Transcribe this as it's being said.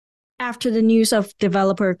After the news of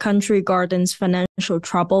developer Country Garden's financial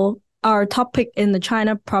trouble, our topic in the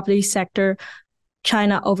China property sector,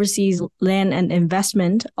 China Overseas Land and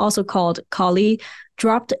Investment, also called Coli,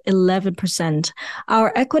 dropped 11%.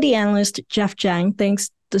 Our equity analyst, Jeff Zhang, thinks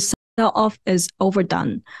the sell-off is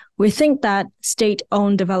overdone. We think that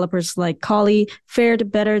state-owned developers like Coli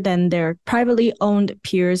fared better than their privately owned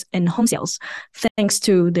peers in home sales, thanks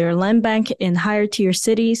to their land bank in higher-tier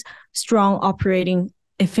cities, strong operating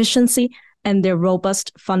efficiency, and their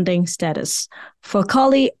robust funding status. For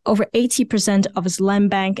Coli, over 80% of its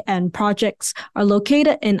land bank and projects are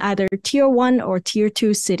located in either Tier 1 or Tier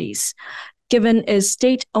 2 cities. Given its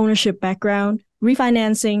state ownership background,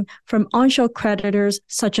 refinancing from onshore creditors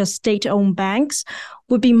such as state-owned banks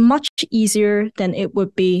would be much easier than it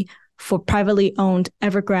would be for privately owned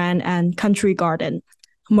Evergrande and Country Garden.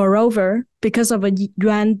 Moreover, because of a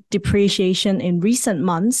yuan depreciation in recent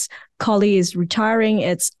months, Coli is retiring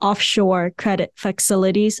its offshore credit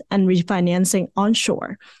facilities and refinancing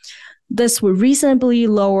onshore. This will reasonably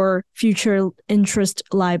lower future interest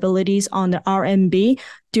liabilities on the RMB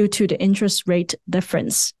due to the interest rate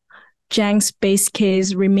difference. Zhang's base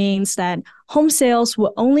case remains that home sales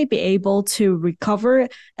will only be able to recover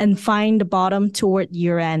and find the bottom toward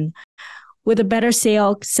year-end. With a better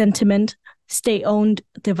sale sentiment, state-owned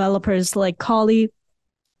developers like Coli,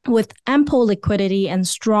 with ample liquidity and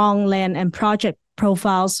strong land and project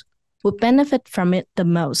profiles, would benefit from it the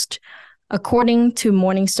most. According to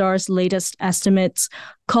Morningstar's latest estimates,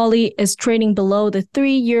 Coli is trading below the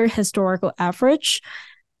 3-year historical average,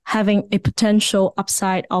 having a potential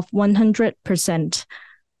upside of 100%.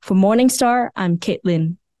 For Morningstar, I'm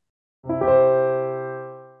Caitlin.